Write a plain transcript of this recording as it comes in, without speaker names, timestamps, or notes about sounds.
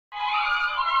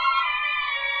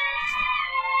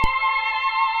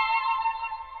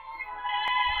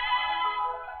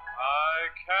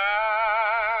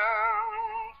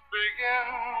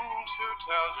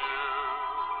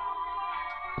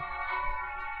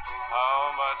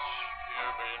much you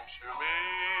mean to me.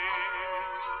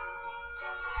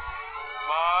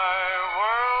 My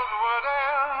world would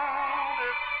end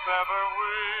if ever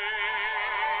we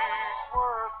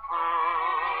were through.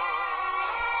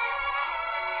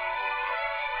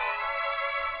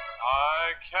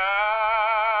 I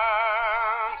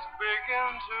can't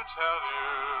begin to tell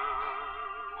you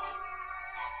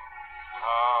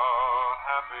how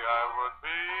happy I would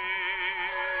be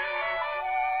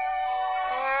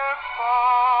if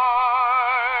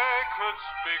I could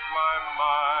speak my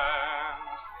mind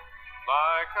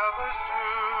like others do.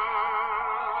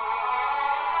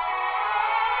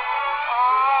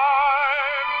 I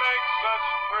make such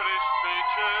pretty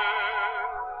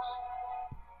speeches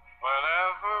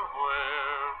whenever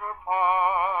we're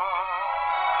apart,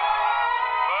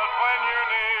 but when you're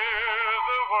near,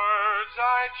 the words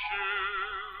I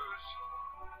choose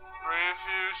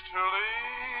refuse to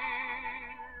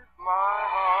leave my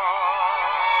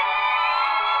heart.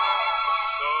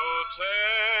 So take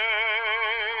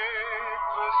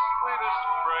the sweetest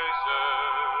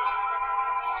phrases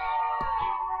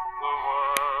the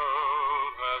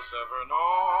world has ever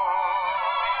known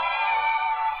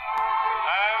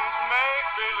and make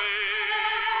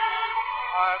believe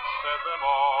I've said them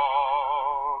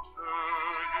all to you.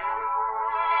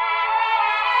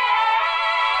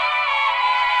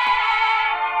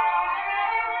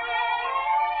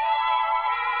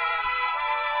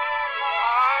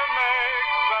 I make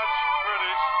such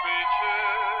pretty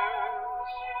speeches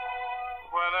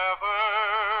whenever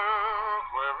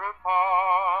we're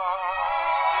apart,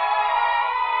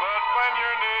 but when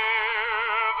you're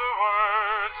near, the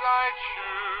words I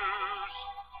choose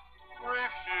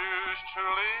refuse to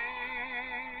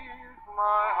leave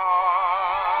my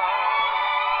heart.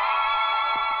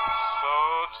 So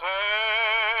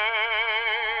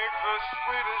take the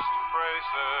sweetest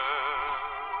phrases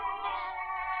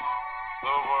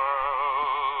the world